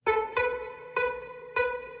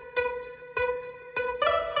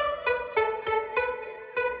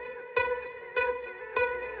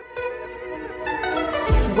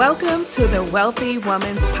Welcome to the Wealthy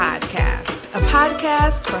Woman's Podcast, a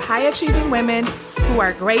podcast for high-achieving women who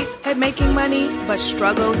are great at making money but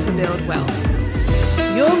struggle to build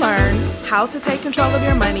wealth. You'll learn how to take control of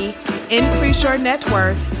your money, increase your net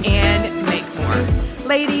worth, and make more.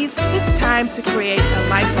 Ladies, it's time to create a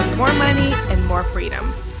life with more money and more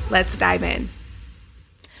freedom. Let's dive in.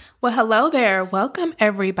 Well, hello there. Welcome,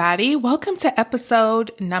 everybody. Welcome to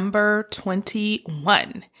episode number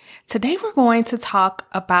 21. Today, we're going to talk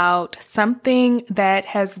about something that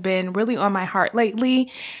has been really on my heart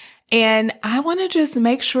lately. And I want to just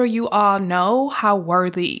make sure you all know how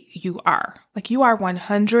worthy you are. Like, you are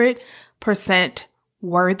 100%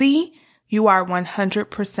 worthy. You are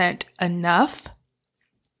 100% enough.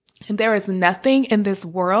 And there is nothing in this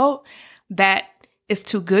world that is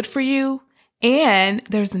too good for you. And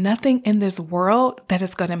there's nothing in this world that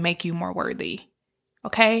is going to make you more worthy.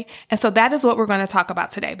 Okay? And so that is what we're going to talk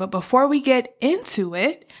about today. But before we get into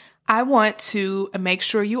it, I want to make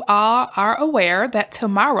sure you all are aware that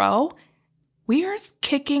tomorrow we are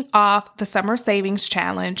kicking off the Summer Savings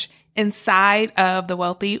Challenge inside of the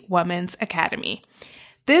Wealthy Woman's Academy.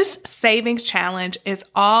 This savings challenge is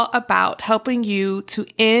all about helping you to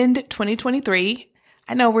end 2023.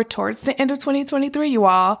 I know we're towards the end of 2023, you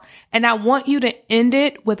all, and I want you to end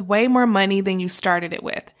it with way more money than you started it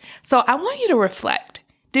with. So I want you to reflect.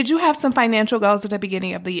 Did you have some financial goals at the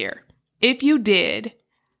beginning of the year? If you did,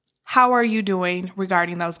 how are you doing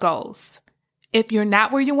regarding those goals? If you're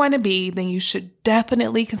not where you want to be, then you should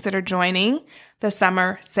definitely consider joining the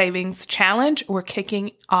Summer Savings Challenge. We're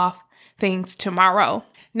kicking off things tomorrow.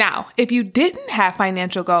 Now, if you didn't have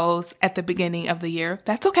financial goals at the beginning of the year,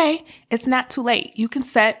 that's okay. It's not too late. You can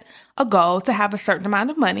set a goal to have a certain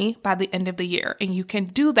amount of money by the end of the year, and you can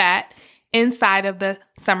do that inside of the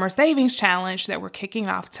Summer Savings Challenge that we're kicking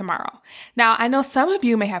off tomorrow. Now, I know some of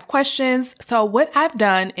you may have questions, so what I've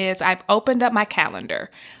done is I've opened up my calendar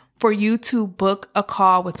for you to book a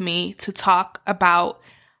call with me to talk about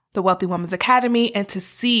the Wealthy Woman's Academy and to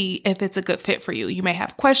see if it's a good fit for you. You may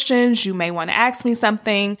have questions. You may want to ask me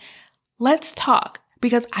something. Let's talk,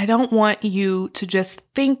 because I don't want you to just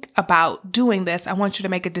think about doing this. I want you to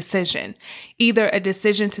make a decision, either a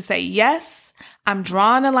decision to say, yes, I'm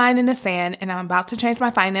drawing a line in the sand and I'm about to change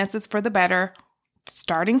my finances for the better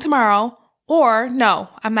starting tomorrow, or no,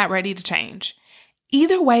 I'm not ready to change.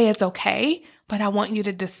 Either way, it's okay. But I want you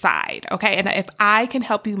to decide, okay? And if I can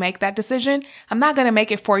help you make that decision, I'm not going to make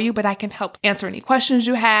it for you, but I can help answer any questions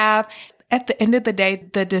you have. At the end of the day,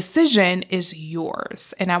 the decision is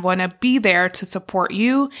yours. And I want to be there to support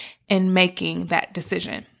you in making that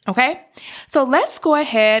decision, okay? So let's go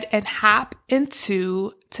ahead and hop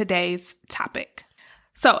into today's topic.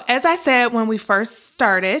 So as I said when we first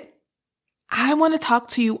started, I want to talk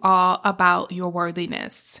to you all about your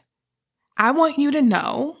worthiness. I want you to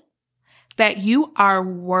know that you are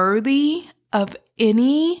worthy of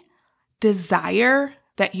any desire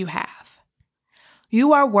that you have.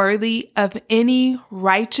 You are worthy of any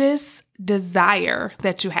righteous desire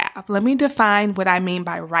that you have. Let me define what I mean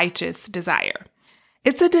by righteous desire.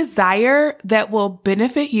 It's a desire that will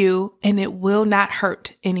benefit you and it will not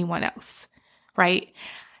hurt anyone else, right?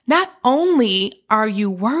 Not only are you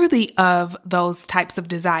worthy of those types of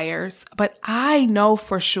desires, but I know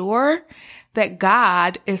for sure that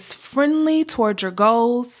God is friendly towards your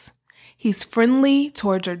goals. He's friendly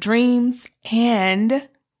towards your dreams and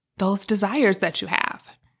those desires that you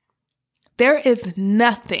have. There is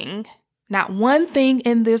nothing, not one thing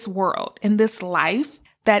in this world, in this life,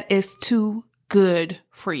 that is too good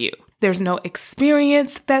for you. There's no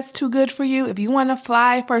experience that's too good for you. If you want to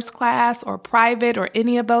fly first class or private or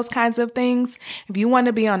any of those kinds of things, if you want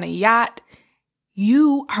to be on a yacht,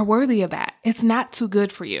 you are worthy of that. It's not too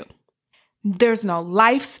good for you. There's no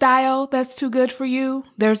lifestyle that's too good for you.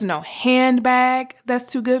 There's no handbag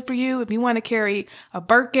that's too good for you. If you want to carry a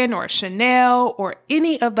Birkin or a Chanel or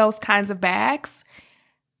any of those kinds of bags,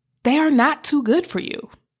 they are not too good for you.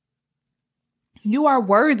 You are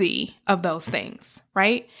worthy of those things,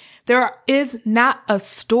 right? There is not a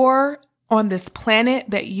store on this planet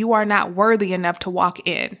that you are not worthy enough to walk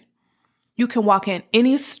in. You can walk in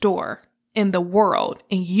any store in the world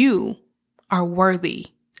and you are worthy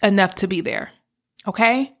enough to be there.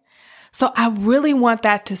 Okay? So I really want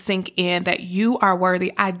that to sink in, that you are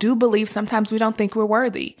worthy. I do believe sometimes we don't think we're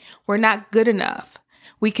worthy. We're not good enough.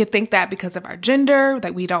 We could think that because of our gender,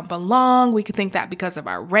 that we don't belong. We could think that because of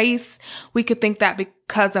our race. We could think that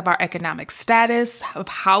because of our economic status, of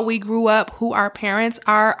how we grew up, who our parents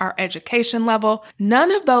are, our education level.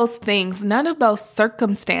 None of those things, none of those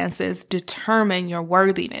circumstances determine your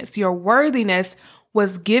worthiness. Your worthiness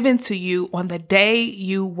was given to you on the day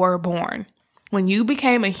you were born. When you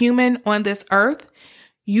became a human on this earth,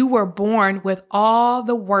 you were born with all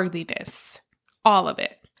the worthiness, all of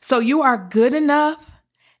it. So you are good enough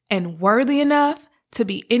and worthy enough to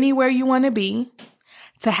be anywhere you want to be,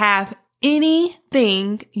 to have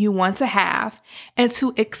anything you want to have, and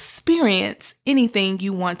to experience anything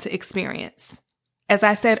you want to experience. As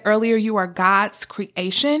I said earlier, you are God's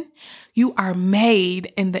creation. You are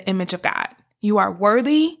made in the image of God. You are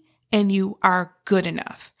worthy and you are good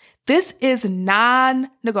enough. This is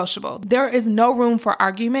non-negotiable. There is no room for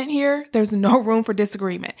argument here. There's no room for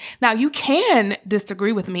disagreement. Now, you can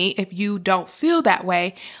disagree with me if you don't feel that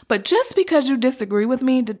way, but just because you disagree with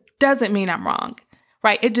me doesn't mean I'm wrong,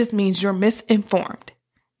 right? It just means you're misinformed.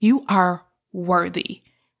 You are worthy,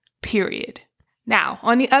 period. Now,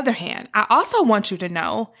 on the other hand, I also want you to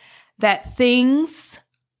know that things,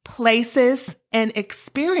 places, and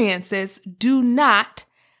experiences do not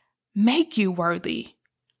make you worthy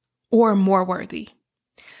or more worthy.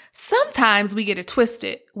 Sometimes we get it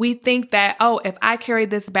twisted. We think that, if I carry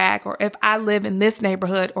this bag, or if I live in this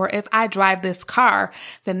neighborhood, or if I drive this car,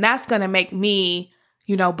 then that's going to make me,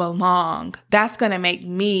 belong. That's going to make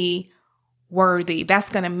me worthy. That's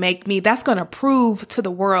going to prove to the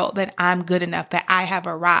world that I'm good enough, that I have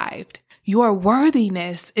arrived. Your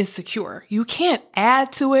worthiness is secure. You can't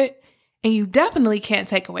add to it, and you definitely can't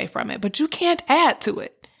take away from it, but you can't add to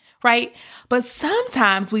it. Right? But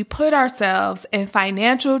sometimes we put ourselves in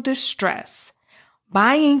financial distress,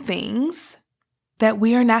 buying things that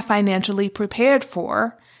we are not financially prepared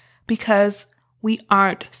for because we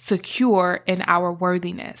aren't secure in our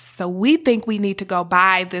worthiness. So we think we need to go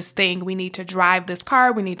buy this thing. We need to drive this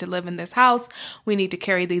car. We need to live in this house. We need to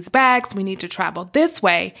carry these bags. We need to travel this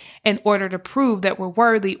way in order to prove that we're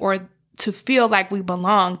worthy or to feel like we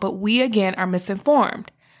belong. But we, again, are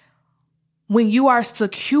misinformed. When you are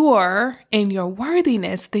secure in your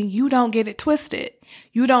worthiness, then you don't get it twisted.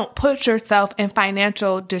 You don't put yourself in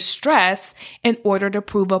financial distress in order to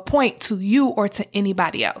prove a point to you or to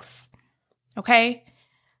anybody else. Okay?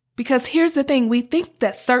 Because here's the thing. We think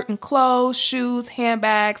that certain clothes, shoes,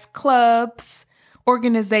 handbags, clubs,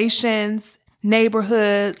 organizations,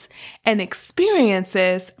 neighborhoods, and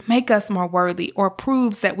experiences make us more worthy or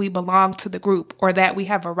proves that we belong to the group or that we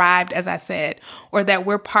have arrived, as I said, or that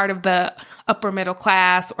we're part of the upper middle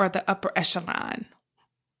class or the upper echelon,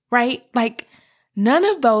 right? Like none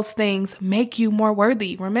of those things make you more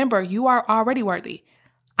worthy. Remember, you are already worthy.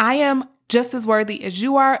 I am just as worthy as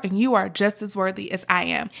you are, and you are just as worthy as I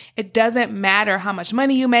am. It doesn't matter how much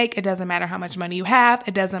money you make. It doesn't matter how much money you have.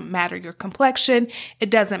 It doesn't matter your complexion. It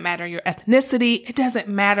doesn't matter your ethnicity. It doesn't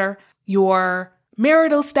matter your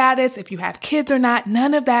marital status, if you have kids or not.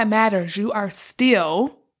 None of that matters. You are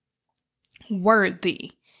still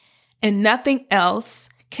worthy, and nothing else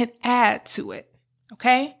can add to it.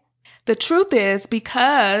 Okay? The truth is,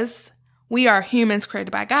 because we are humans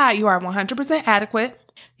created by God, you are 100% adequate.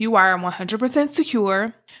 You are 100%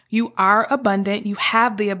 secure. You are abundant. You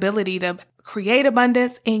have the ability to create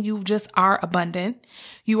abundance, and you just are abundant.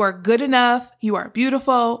 You are good enough. You are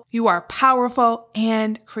beautiful. You are powerful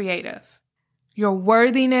and creative. Your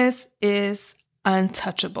worthiness is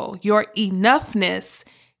untouchable. Your enoughness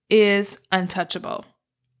is untouchable.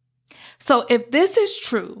 So if this is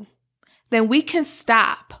true, then we can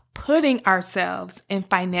stop putting ourselves in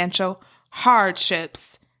financial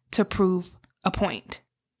hardships to prove a point.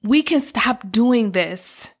 We can stop doing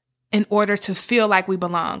this in order to feel like we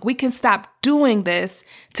belong. We can stop doing this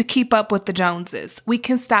to keep up with the Joneses. We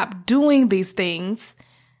can stop doing these things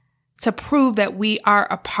to prove that we are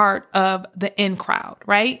a part of the in crowd,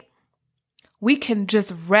 right? We can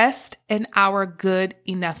just rest in our good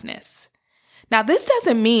enoughness. Now, this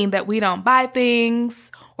doesn't mean that we don't buy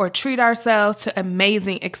things or treat ourselves to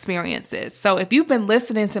amazing experiences. So if you've been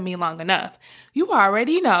listening to me long enough, you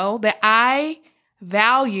already know that I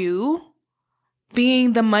value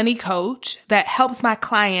being the money coach that helps my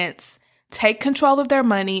clients take control of their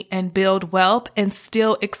money and build wealth and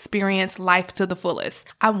still experience life to the fullest.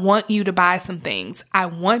 I want you to buy some things. I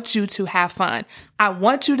want you to have fun. I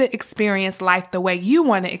want you to experience life the way you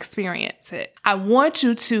want to experience it. I want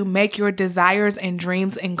you to make your desires and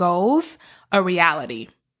dreams and goals a reality.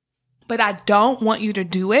 But I don't want you to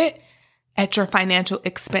do it at your financial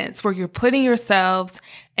expense, where you're putting yourselves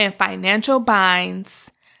in financial binds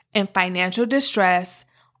and financial distress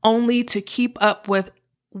only to keep up with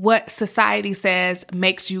what society says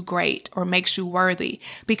makes you great or makes you worthy,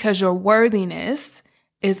 because your worthiness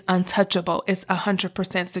is untouchable. It's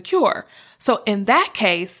 100% secure. So in that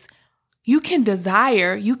case, you can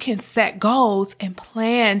desire, you can set goals and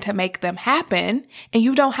plan to make them happen, and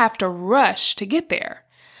you don't have to rush to get there.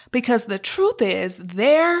 Because the truth is,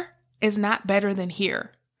 there is not better than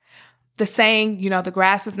here. The saying, the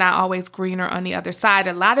grass is not always greener on the other side.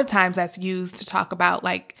 A lot of times that's used to talk about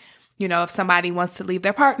if somebody wants to leave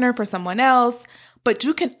their partner for someone else, but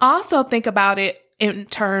you can also think about it in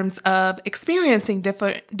terms of experiencing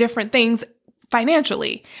different things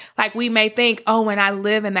financially. Like we may think, oh, when I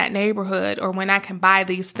live in that neighborhood or when I can buy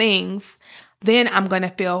these things, then I'm going to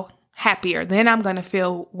feel happier. Then I'm going to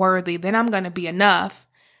feel worthy. Then I'm going to be enough.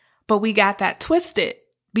 But we got that twisted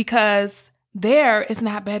because there is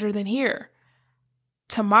not better than here.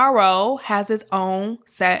 Tomorrow has its own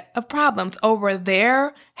set of problems. Over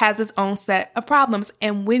there has its own set of problems.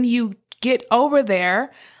 And when you get over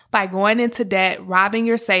there by going into debt, robbing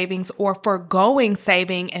your savings, or foregoing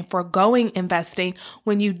saving and foregoing investing,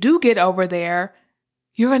 when you do get over there,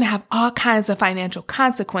 you're going to have all kinds of financial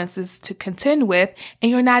consequences to contend with,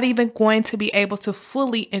 and you're not even going to be able to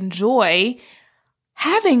fully enjoy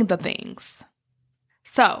having the things.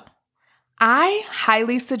 So I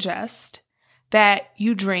highly suggest that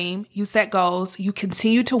you dream, you set goals, you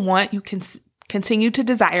continue to want, you can continue to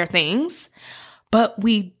desire things, but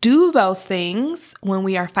we do those things when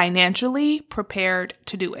we are financially prepared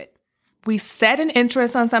to do it. We set an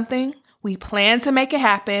interest on something, we plan to make it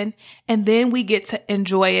happen, and then we get to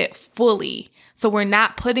enjoy it fully. So we're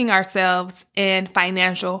not putting ourselves in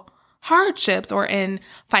financial hardships or in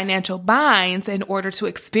financial binds in order to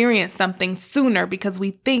experience something sooner, because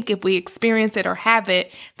we think if we experience it or have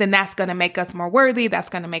it, then that's going to make us more worthy. That's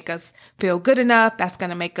going to make us feel good enough. That's going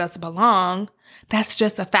to make us belong. That's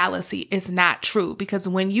just a fallacy. It's not true, because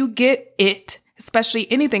when you get it,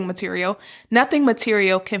 especially anything material, nothing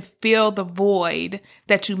material can fill the void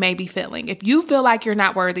that you may be feeling. If you feel like you're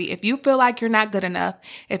not worthy, if you feel like you're not good enough,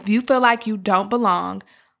 if you feel like you don't belong,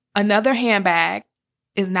 another handbag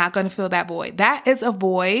is not going to fill that void. That is a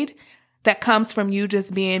void that comes from you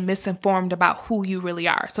just being misinformed about who you really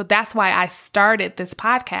are. So that's why I started this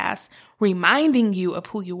podcast reminding you of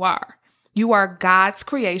who you are. You are God's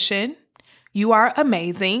creation. You are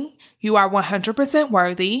amazing. You are 100%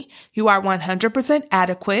 worthy. You are 100%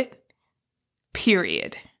 adequate,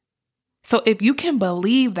 period. So if you can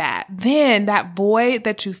believe that, then that void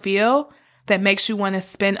that you feel that makes you want to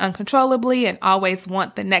spend uncontrollably and always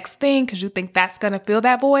want the next thing because you think that's going to fill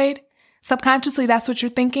that void, subconsciously that's what you're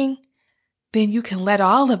thinking, then you can let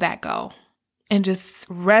all of that go and just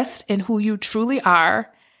rest in who you truly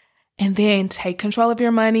are, and then take control of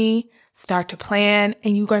your money, start to plan,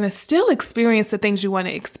 and you're going to still experience the things you want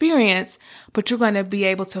to experience, but you're going to be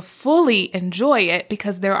able to fully enjoy it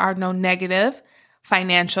because there are no negative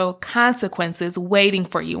financial consequences waiting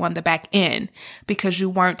for you on the back end, because you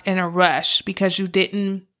weren't in a rush, because you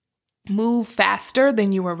didn't move faster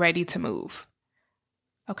than you were ready to move.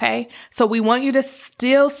 Okay? So we want you to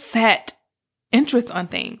still set interest on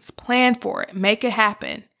things, plan for it, make it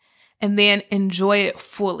happen, and then enjoy it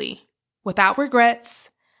fully without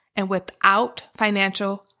regrets and without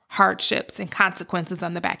financial hardships and consequences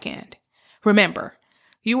on the back end. Remember,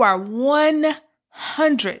 you are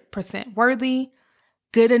 100% worthy,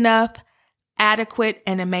 good enough, adequate,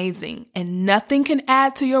 and amazing. And nothing can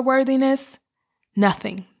add to your worthiness.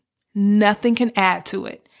 Nothing. Nothing can add to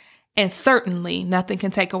it. And certainly nothing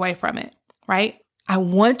can take away from it, right? I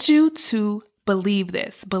want you to believe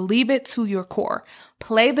this. Believe it to your core.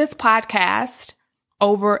 Play this podcast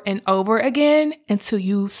over and over again until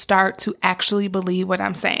you start to actually believe what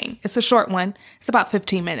I'm saying. It's a short one. It's about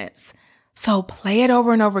 15 minutes. So play it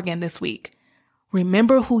over and over again this week.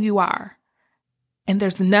 Remember who you are. And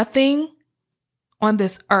there's nothing on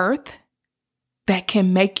this earth that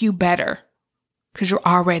can make you better because you're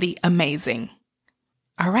already amazing.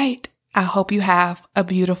 All right. I hope you have a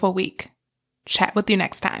beautiful week. Chat with you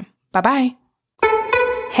next time. Bye-bye.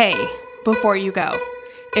 Hey, before you go,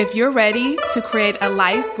 if you're ready to create a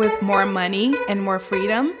life with more money and more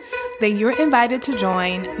freedom, then you're invited to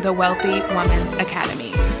join the Wealthy Woman's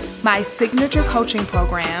Academy, my signature coaching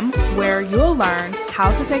program where you'll learn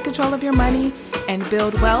how to take control of your money and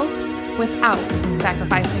build wealth without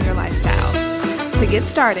sacrificing your lifestyle. To get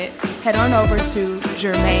started, head on over to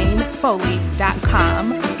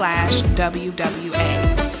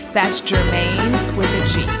jermainefoley.com/WWA. That's Jermaine with a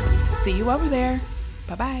G. See you over there.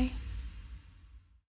 Bye-bye.